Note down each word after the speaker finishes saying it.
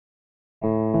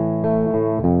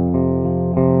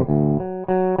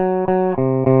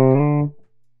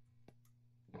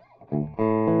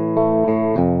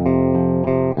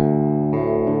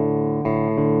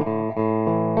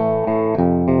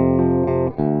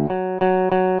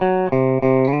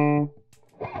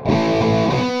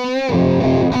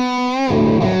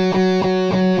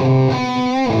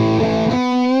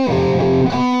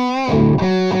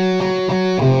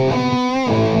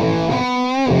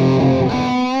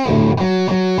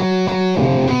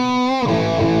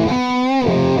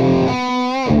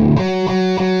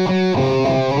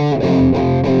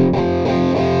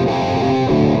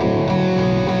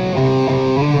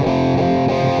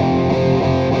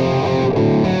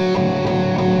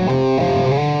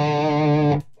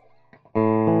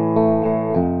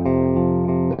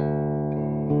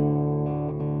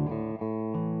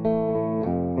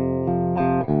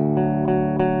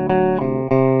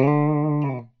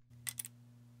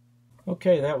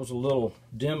Okay, that was a little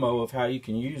demo of how you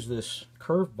can use this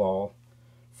Curveball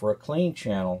for a clean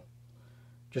channel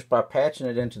just by patching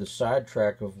it into the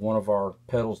SideTrak of one of our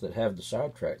pedals that have the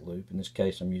SideTrak loop. In this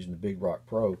case, I'm using the BigRock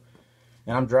Pro.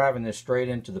 And I'm driving this straight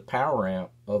into the power amp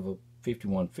of a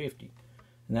 5150.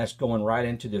 And that's going right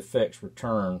into the effects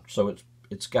return, so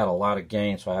it's got a lot of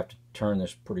gain, so I have to turn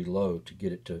this pretty low to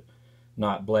get it to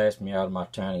not blast me out of my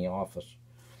tiny office.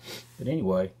 But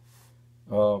anyway,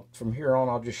 from here on,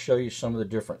 I'll just show you some of the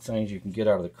different things you can get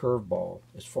out of the Curveball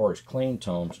as far as clean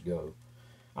tones go.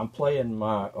 I'm playing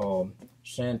my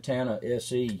Santana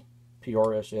SE,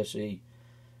 PRS SE,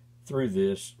 through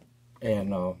this,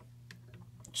 and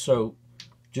so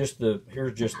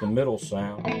here's just the middle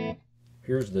sound.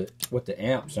 Here's what the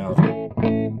amp sounds like,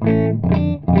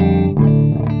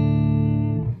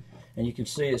 and you can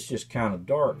see it's just kind of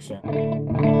dark sound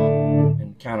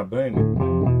and kind of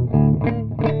booming.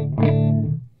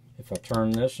 If I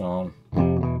turn this on,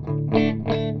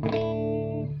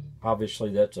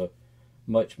 obviously that's a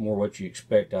much more what you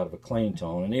expect out of a clean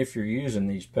tone. And if you're using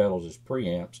these pedals as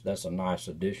preamps, that's a nice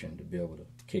addition to be able to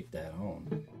kick that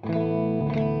on.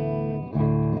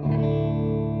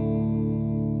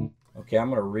 Okay, I'm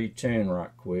going to retune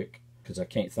right quick because I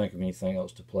can't think of anything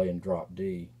else to play in drop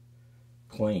D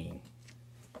clean.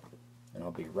 And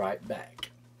I'll be right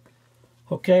back.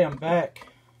 Okay, I'm back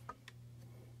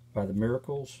by the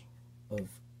miracles of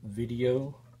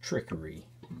video trickery.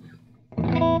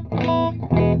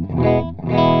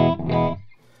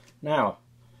 Now,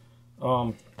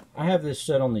 I have this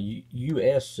set on the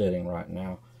US setting right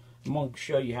now. I'm going to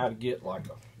show you how to get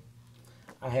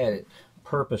I had it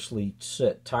purposely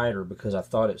set tighter because I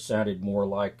thought it sounded more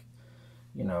like,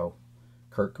 you know,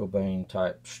 Kurt Cobain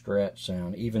type Strat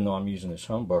sound, even though I'm using this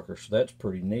humbucker. So that's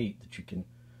pretty neat that you can,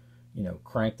 you know,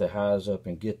 crank the highs up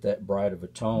and get that bright of a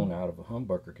tone out of a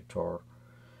humbucker guitar.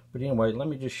 But anyway, let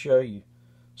me just show you.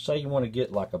 Say you want to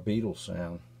get like a Beatles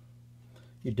sound.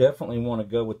 You definitely want to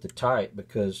go with the tight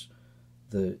because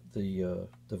the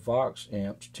Vox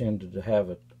amps tend to have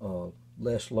a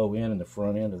less low end in the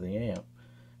front end of the amp.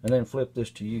 And then flip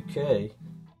this to UK.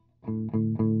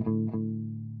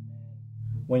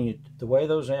 The way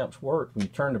those amps work, when you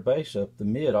turn the bass up, the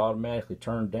mid automatically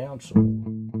turns down some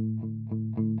more.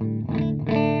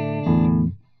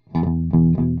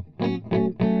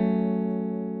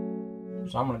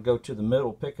 So I'm going to go to the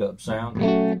middle pickup sound.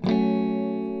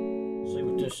 See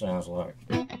what this sounds like.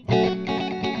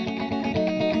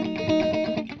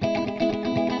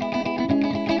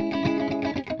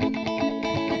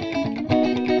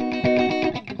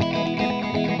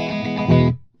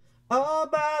 All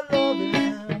by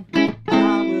loving,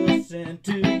 I will send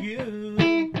to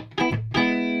you.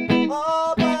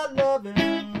 All by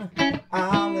loving,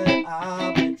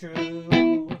 I'll be true.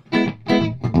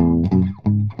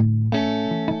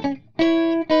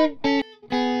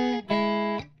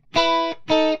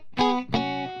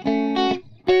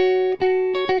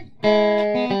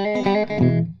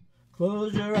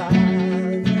 Close your eyes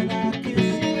and I'll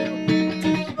kiss you.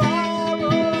 Tomorrow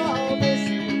I'll miss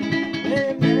you.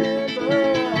 Remember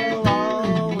I'll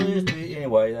always be.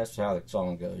 Anyway, that's how the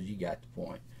song goes. You got the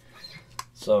point.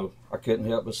 So I couldn't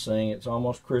help but sing. It's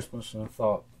almost Christmas, and I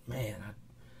thought, man, I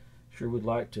sure would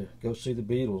like to go see the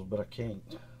Beatles, but I can't.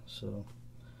 So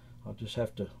I'll just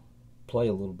have to play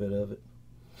a little bit of it.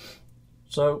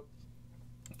 So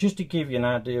just to give you an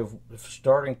idea of the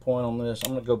starting point on this,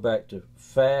 I'm going to go back to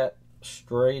fat,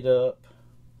 straight up.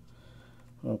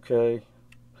 Okay,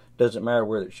 doesn't matter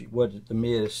whether what the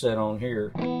mid is set on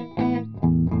here.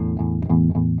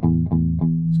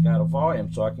 It's got a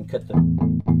volume, so I can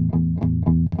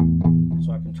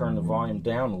turn the volume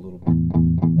down a little bit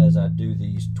as I do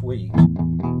these tweaks.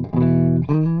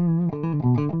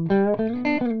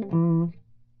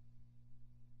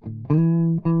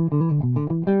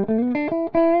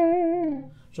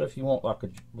 So if you want like a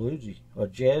bluesy, a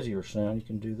jazzier sound, you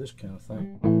can do this kind of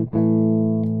thing.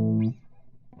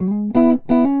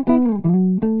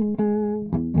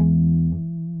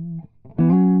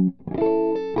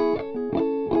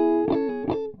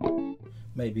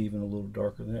 Maybe even a little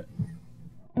darker than that.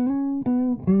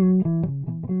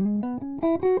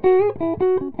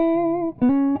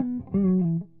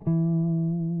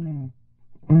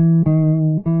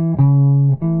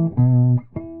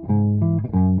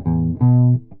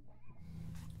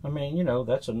 I mean, you know,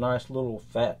 that's a nice little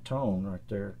fat tone right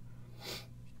there.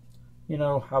 You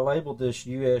know, I labeled this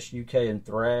US, UK, and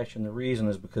thrash, and the reason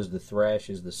is because the thrash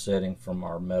is the setting from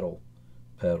our metal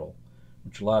pedal,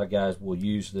 which a lot of guys will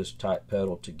use this type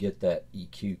pedal to get that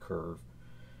EQ curve.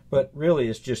 But really,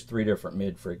 it's just 3 different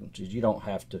mid frequencies. You don't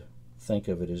have to think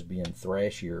of it as being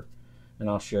thrashier and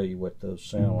I'll show you what those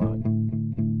sound like.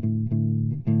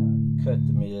 Cut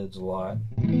the mids a lot.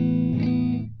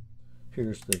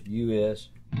 Here's the US.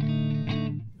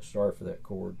 Sorry for that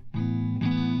chord.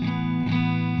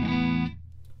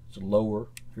 It's lower.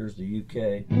 Here's the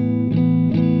UK,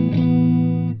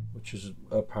 which is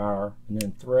up higher, and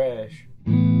then thrash.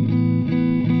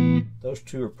 Those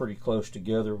two are pretty close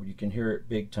together. You can hear it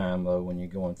big time though when you're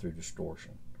going through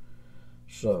distortion.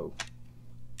 So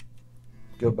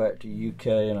go back to UK,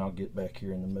 and I'll get back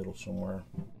here in the middle somewhere.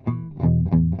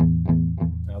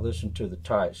 Now listen to the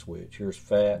tight switch. Here's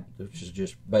fat, which is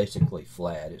just basically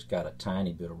flat. It's got a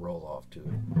tiny bit of roll off to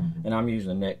it, and I'm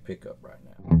using a neck pickup right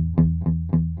now.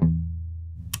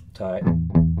 Tight,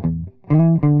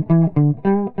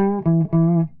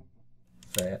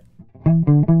 fat.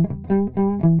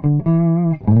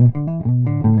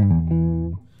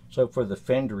 So for the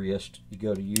Fenderiest, you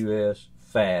go to US,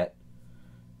 fat,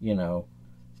 you know,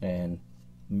 and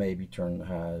maybe turn the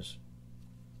highs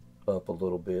up a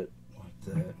little bit like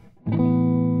that.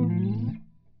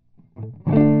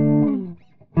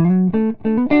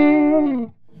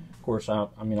 Of course, I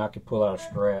mean, I could pull out a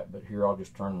Strat, but here I'll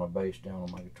just turn my bass down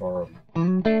on my guitar.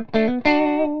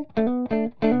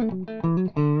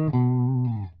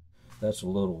 That's a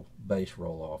little bass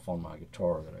roll off on my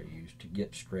guitar that I use to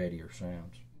get strattier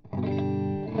sounds.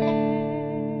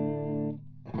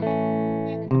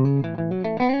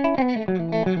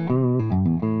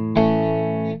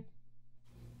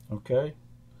 Okay.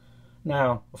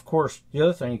 Now, of course, the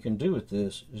other thing you can do with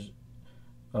this is,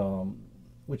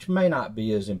 which may not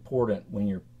be as important when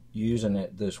you're using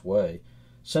it this way,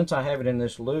 since I have it in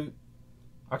this loop,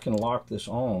 I can lock this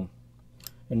on.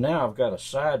 And now I've got a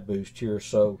side boost here,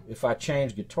 so if I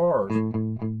change guitars,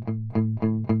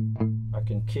 I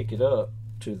can kick it up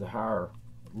to the higher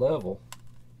level.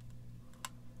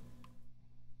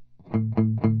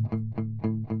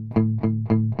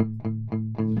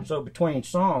 So between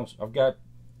songs, I've got,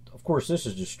 of course this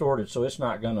is distorted, so it's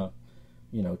not gonna,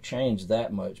 you know, change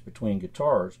that much between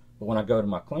guitars, but when I go to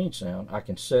my clean sound, I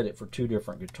can set it for two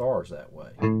different guitars that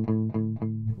way.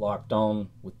 Locked on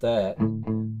with that.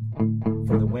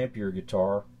 For the wimpier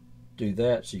guitar, do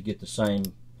that so you get the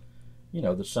same, you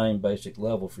know, the same basic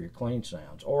level for your clean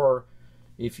sounds. Or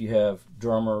if you have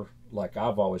drummer like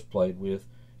I've always played with,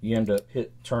 you end up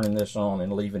turning this on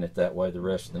and leaving it that way the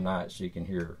rest of the night so you can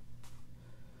hear.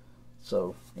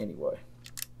 So anyway,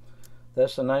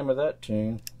 that's the name of that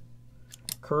tune,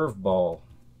 Curveball.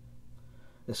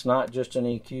 It's not just an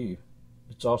EQ,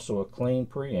 it's also a clean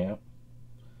preamp,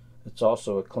 it's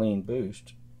also a clean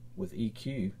boost with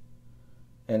EQ,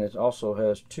 and it also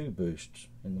has two boosts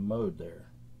in the mode there.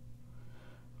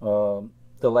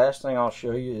 The last thing I'll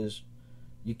show you is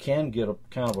you can get a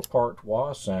kind of a part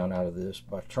wah sound out of this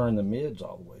by turning the mids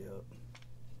all the way up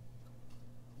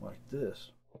like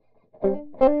this.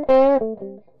 I'm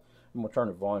going to turn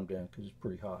the volume down because it's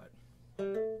pretty hot.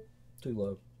 Too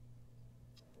low.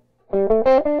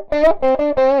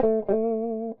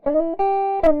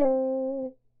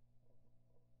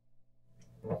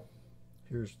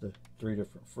 Here's the three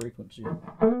different frequencies.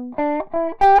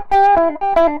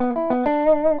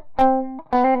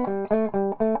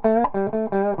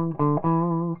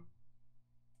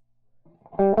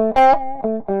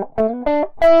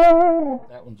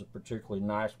 That one's a particularly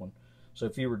nice one. So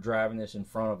if you were driving this in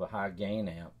front of a high gain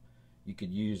amp, you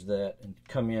could use that and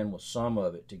come in with some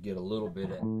of it to get a little bit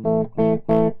of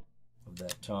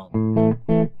that tone.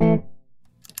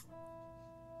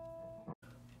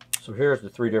 So here's the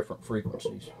three different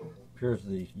frequencies. Here's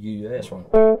the US one.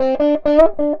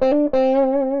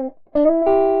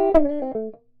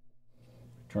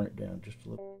 Turn it down just a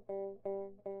little.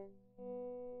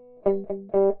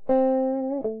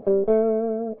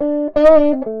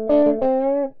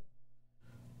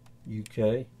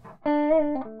 UK.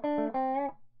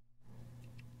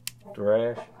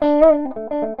 Thrash.